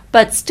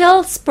 but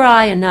still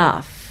spry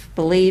enough,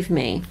 believe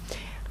me,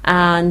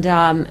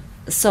 and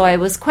so I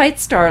was quite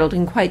startled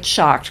and quite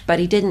shocked, but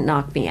he didn't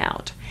knock me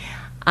out.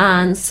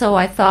 And so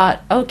I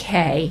thought,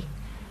 okay,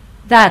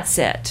 that's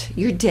it,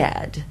 you're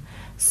dead.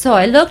 So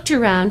I looked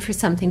around for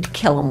something to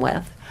kill him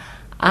with,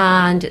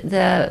 and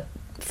the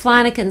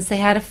Flanagans, they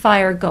had a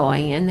fire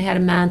going, and they had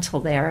a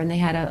mantle there, and they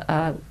had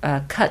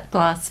a cut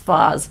glass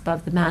vase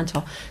above the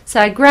mantle.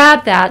 So I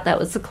grabbed that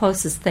was the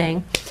closest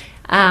thing,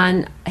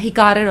 and he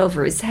got it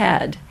over his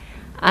head,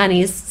 and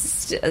he's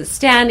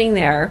standing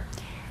there.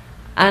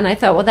 And I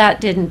thought, well, that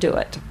didn't do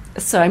it.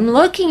 So I'm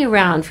looking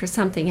around for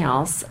something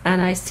else,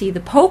 and I see the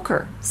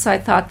poker. So I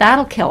thought,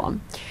 that'll kill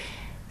him.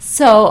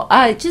 So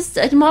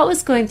what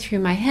was going through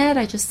my head,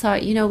 I just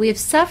thought, we have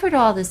suffered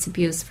all this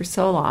abuse for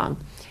so long.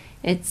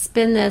 It's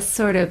been this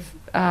sort of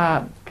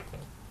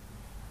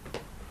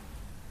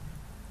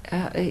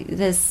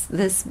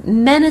this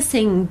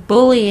menacing,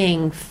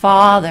 bullying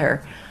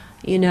father,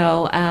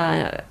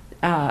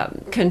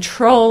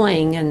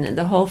 controlling and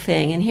the whole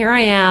thing. And here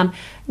I am,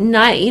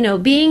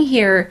 being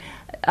here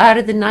out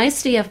of the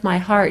nicety of my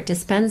heart to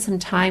spend some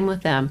time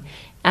with them.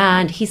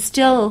 And he's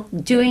still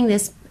doing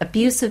this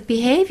abusive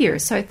behavior.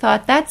 So I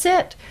thought, that's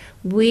it.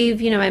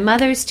 My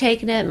mother's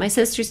taken it, my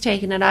sister's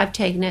taken it, I've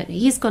taken it.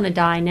 He's going to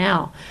die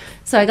now.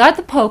 So I got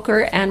the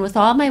poker, and with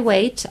all my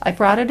weight, I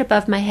brought it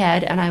above my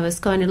head, and I was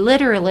going to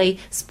literally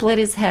split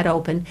his head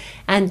open.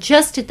 And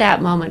just at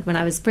that moment, when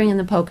I was bringing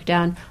the poker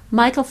down,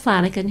 Michael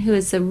Flanagan, who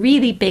is a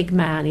really big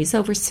man, he's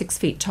over 6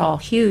 feet tall,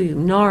 huge,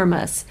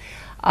 enormous,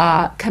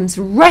 comes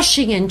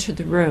rushing into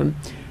the room,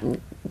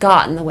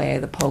 got in the way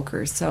of the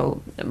poker.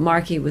 So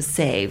Markey was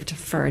saved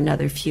for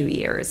another few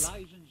years.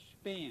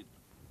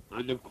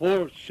 And of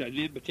course, and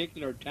in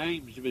particular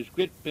times, there was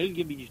great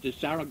pilgrimage to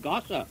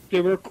Saragossa.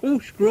 There were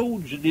coast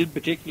roads in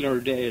particular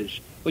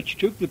days, which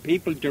took the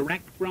people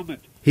direct from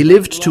it. He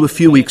lived to a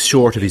few weeks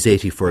short of his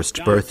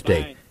 81st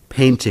birthday,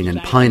 painting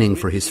and pining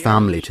for his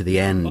family to the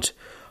end.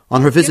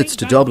 On her visits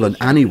to Dublin,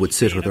 Annie would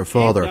sit with her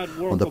father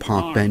on the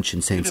park bench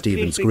in St.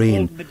 Stephen's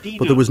Green,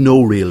 but there was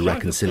no real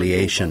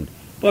reconciliation.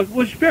 But it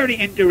was very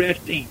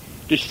interesting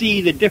to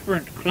see the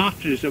different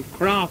classes of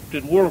craft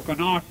and work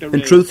and art.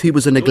 In truth, he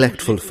was a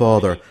neglectful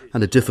father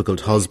and a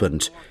difficult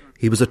husband.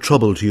 He was a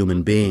troubled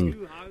human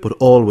being, but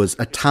always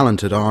a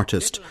talented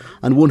artist,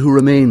 and one who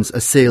remains a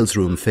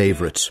salesroom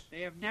favourite.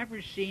 They have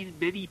never seen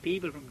many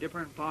people from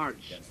different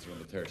parts.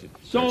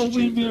 So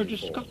when we were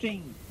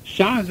discussing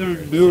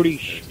southern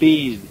Moorish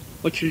Spain,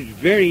 which is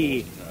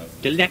very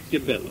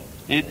delectable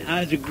and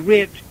has a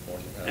great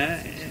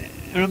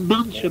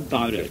romance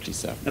about it,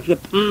 of the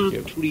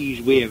palm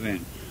trees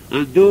waving,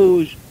 and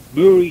those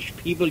Moorish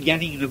people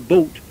getting in a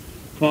boat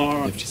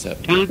for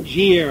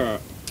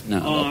Tangier.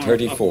 No,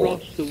 34.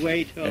 Across the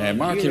way to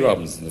Markey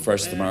Robinson, the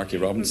first of the Markey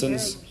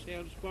Robinsons.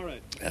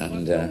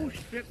 And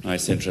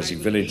nice interesting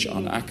village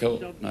on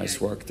Achill. Nice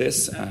work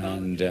this.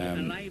 And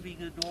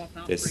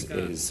this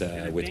is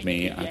with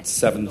me at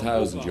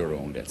 €7,000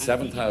 owned. At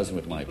 7,000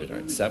 with my bidder.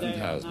 At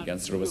 7,000.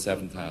 Against the row of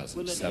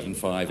 7,000.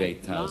 7,500,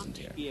 8,000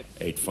 here.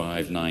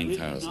 8,500,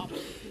 9,000.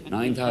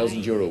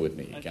 €9,000 with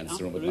me. Against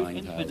the row of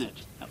 9,000.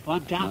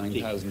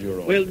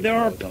 €9,000. Well, there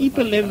are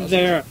people live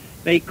there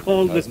they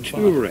call the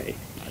Toure.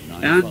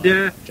 And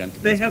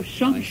they have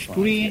some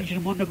strange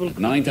and wonderful...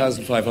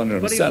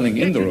 9,500 I'm selling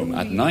in the room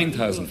at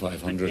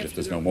 9,500 if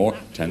there's no more.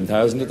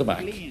 10,000 at the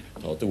back.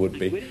 Thought there would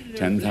be.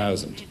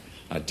 10,000.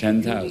 At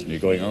 10,000. You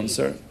going on,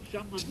 sir?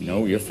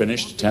 No, you're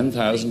finished.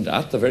 10,000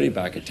 at the very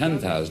back at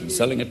 10,000.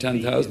 Selling at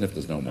 10,000 if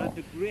there's no more.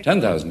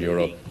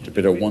 €10,000 to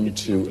bidder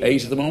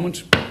 128 at the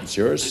moment. It's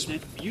yours.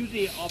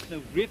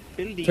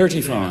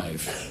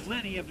 35.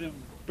 Many of them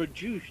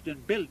produced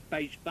and built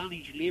by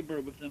Spanish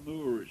labour with the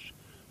Moors.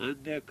 And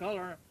the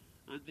colour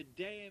and the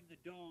day of the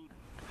dawn.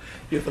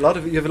 You have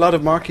a lot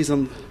of Markeys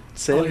on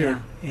sale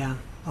here. Yeah.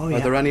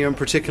 Are there any in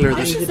particular?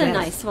 This is a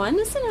nice one,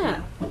 isn't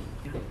it? Yeah.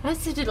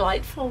 That's a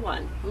delightful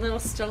one. A little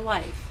still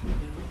life.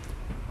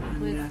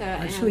 And,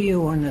 I'll show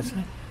you one that's,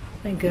 I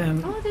think...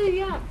 oh, there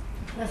you are.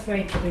 That's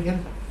very typical.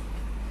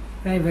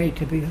 Very, very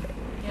typical.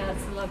 Yeah,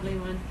 it's a lovely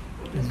one.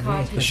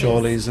 The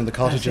Shawleys and the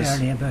cottages.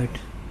 That's only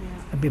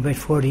I'd be about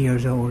 40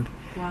 years old.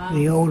 Wow.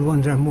 The old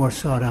ones are more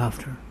sought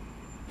after.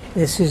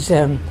 This is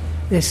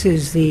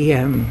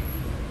the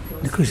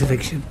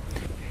crucifixion.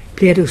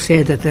 Plato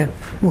said that the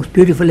most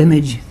beautiful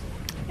image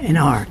in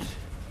art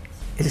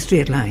is a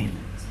straight line.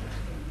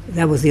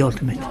 That was the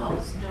ultimate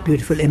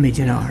beautiful image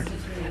in art.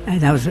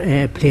 And that was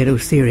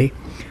Plato's theory.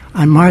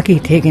 And Markey,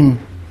 taking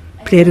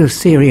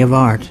Plato's theory of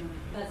art,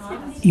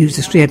 used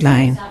a straight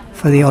line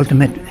for the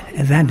ultimate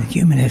event in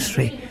human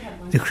history,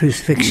 the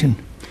crucifixion.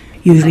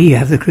 Usually you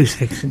have the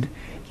crucifixion,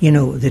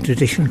 the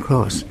traditional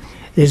cross.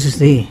 This is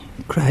the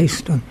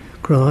Christ on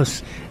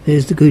cross,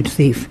 this is the good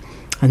thief,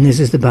 and this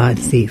is the bad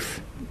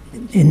thief.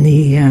 In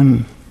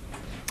the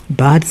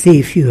bad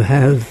thief you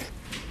have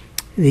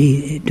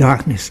the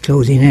darkness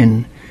closing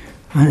in,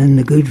 and in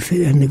the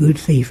good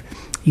thief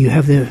you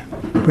have the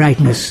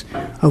brightness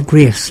of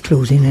grace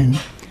closing in.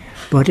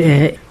 But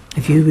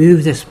if you view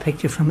this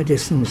picture from a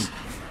distance,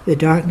 the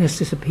darkness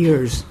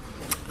disappears,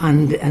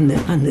 and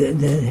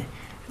the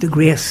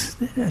grace,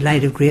 the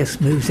light of grace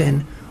moves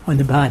in on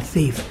the bad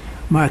thief.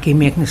 Markey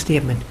making a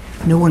statement: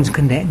 no one's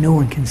condemned. No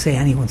one can say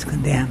anyone's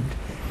condemned.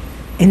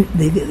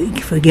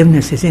 The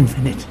forgiveness is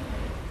infinite.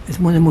 It's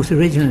one of the most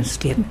original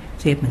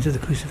statements of the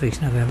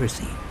crucifixion I've ever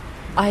seen.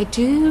 I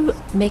do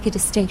make a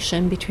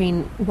distinction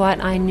between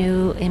what I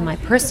knew in my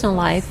personal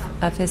life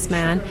of this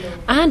man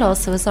and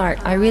also his art.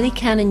 I really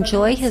can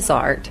enjoy his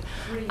art,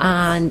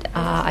 and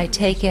I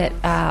take it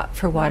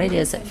for what it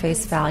is at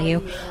face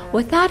value,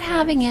 without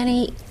having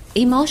any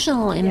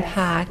emotional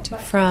impact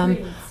from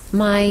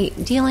my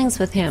dealings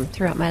with him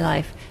throughout my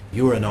life.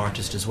 You're an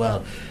artist as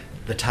well.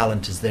 The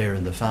talent is there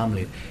in the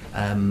family.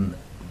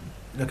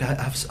 Look,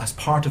 has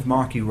part of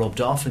Markey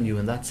rubbed off on you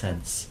in that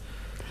sense?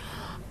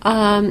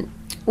 Well,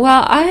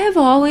 I have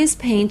always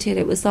painted.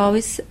 It was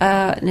always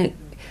a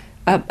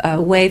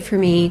way for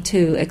me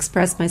to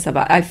express myself.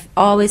 I've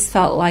always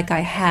felt like I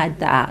had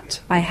that.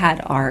 I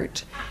had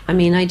art. I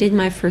mean, I did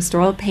my first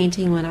oil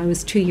painting when I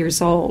was 2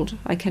 years old.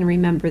 I can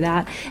remember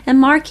that. And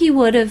Markey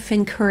would have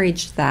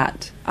encouraged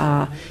that.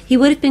 He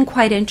would have been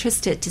quite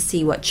interested to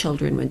see what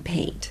children would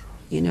paint.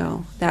 You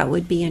know, that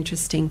would be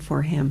interesting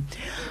for him.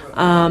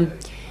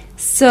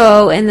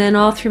 So, and then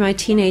all through my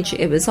teenage,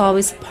 it was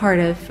always part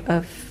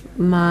of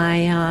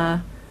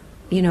my,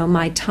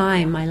 my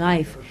time, my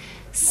life.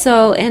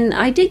 So, and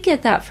I did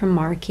get that from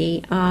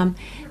Markey.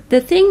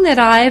 The thing that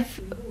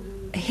I've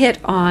hit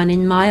on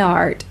in my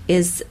art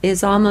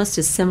is almost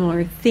a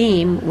similar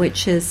theme,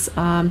 which is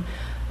a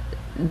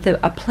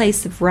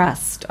place of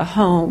rest, a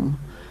home.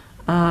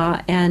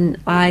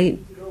 And I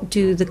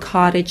do the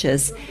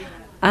cottages.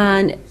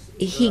 And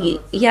he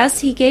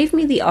gave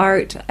me the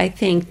art, I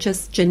think,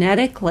 just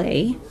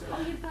genetically,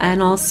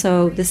 and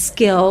also the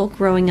skill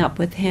growing up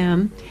with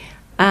him,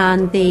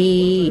 and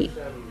the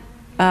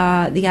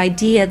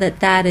idea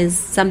that is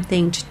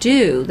something to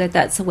do,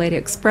 that's a way to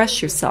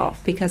express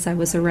yourself, because I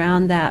was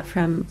around that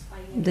from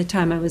the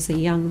time I was a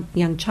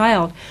young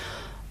child.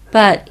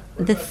 But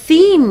the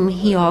theme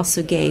he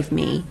also gave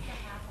me,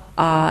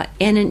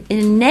 in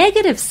a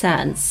negative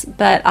sense,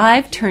 but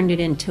I've turned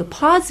it into a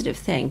positive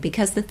thing,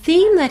 because the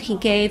theme that he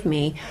gave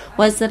me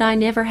was that I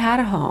never had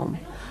a home.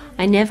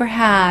 I never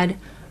had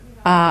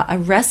a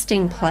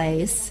resting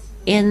place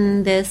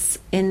in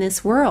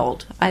this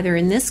world, either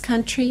in this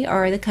country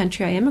or the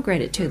country I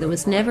immigrated to. There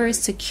was never a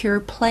secure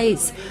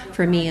place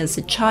for me as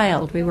a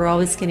child. We were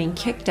always getting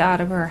kicked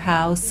out of our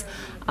house.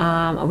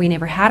 We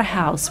never had a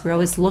house. We were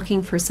always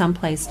looking for some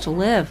place to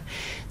live.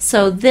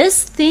 So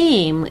this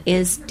theme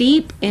is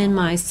deep in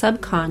my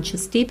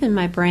subconscious, deep in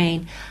my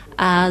brain,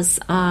 as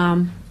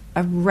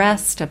a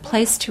rest, a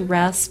place to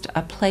rest,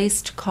 a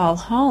place to call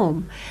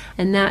home.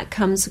 And that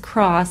comes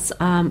across,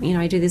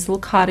 I do these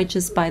little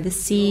cottages by the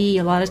sea.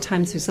 A lot of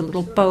times there's a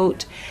little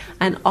boat.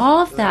 And all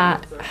of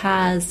that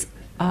has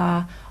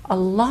a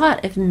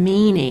lot of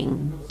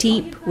meaning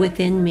deep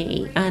within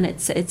me. And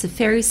it's a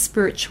very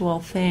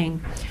spiritual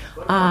thing.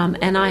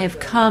 And I have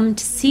come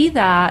to see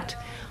that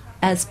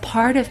as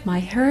part of my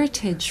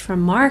heritage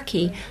from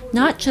Markey,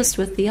 not just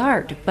with the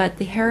art, but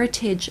the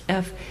heritage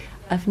of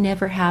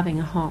never having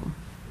a home,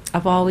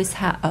 of always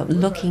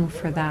looking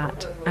for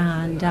that,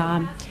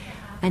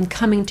 and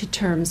coming to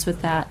terms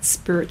with that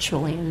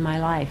spiritually in my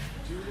life,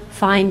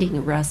 finding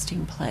a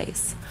resting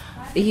place.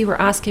 You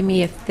were asking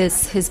me if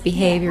his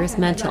behavior, his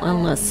mental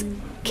illness,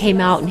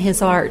 came out in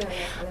his art,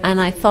 and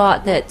I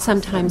thought that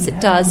sometimes it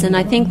does, and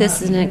I think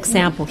this is an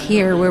example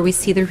here where we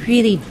see the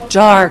really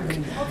dark,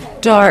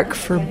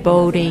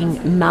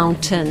 foreboding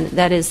mountain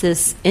that is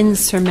this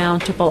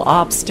insurmountable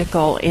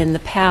obstacle in the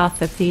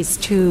path of these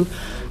two,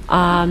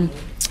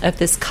 of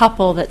this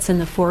couple that's in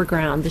the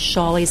foreground. The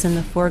Shawleys in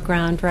the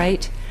foreground,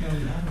 right?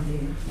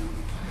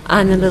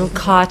 On the little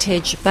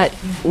cottage. But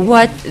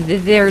what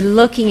they're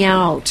looking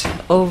out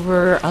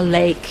over a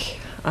lake,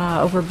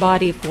 over a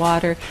body of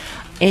water,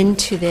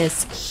 into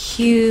this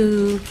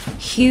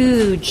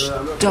huge,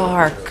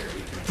 dark,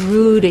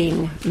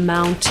 brooding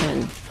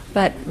mountain.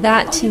 But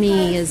that to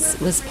me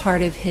was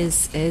part of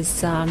his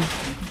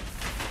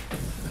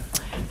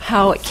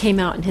how it came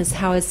out in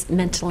how his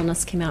mental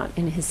illness came out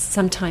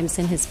sometimes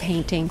in his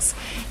paintings.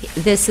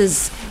 This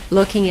is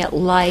looking at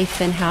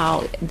life and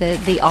how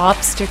the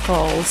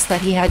obstacles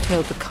that he had to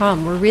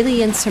overcome were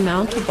really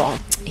insurmountable.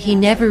 He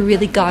never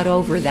really got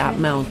over that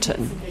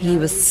mountain. He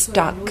was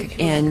stuck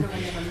in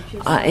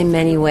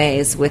many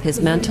ways with his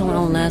mental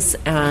illness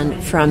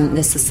and from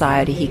the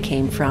society he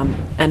came from.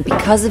 And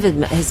because of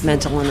his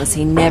mental illness,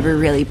 he never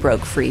really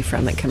broke free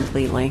from it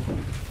completely.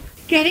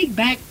 Getting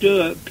back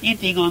to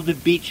painting on the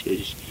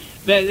beaches,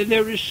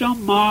 there is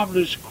some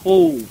marvellous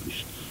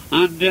coves,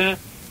 and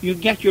you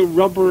get your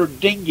rubber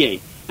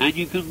dinghy, and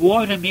you can go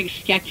out and make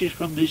sketches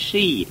from the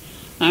sea,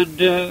 and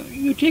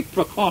you take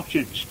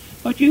precautions,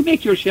 but you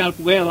make yourself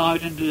well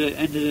out into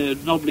the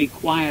lovely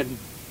quiet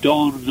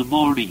dawn in the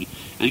morning,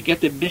 and get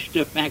the mist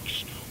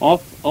effects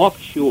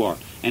offshore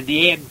and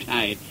the ebb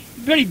tide.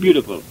 Very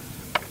beautiful.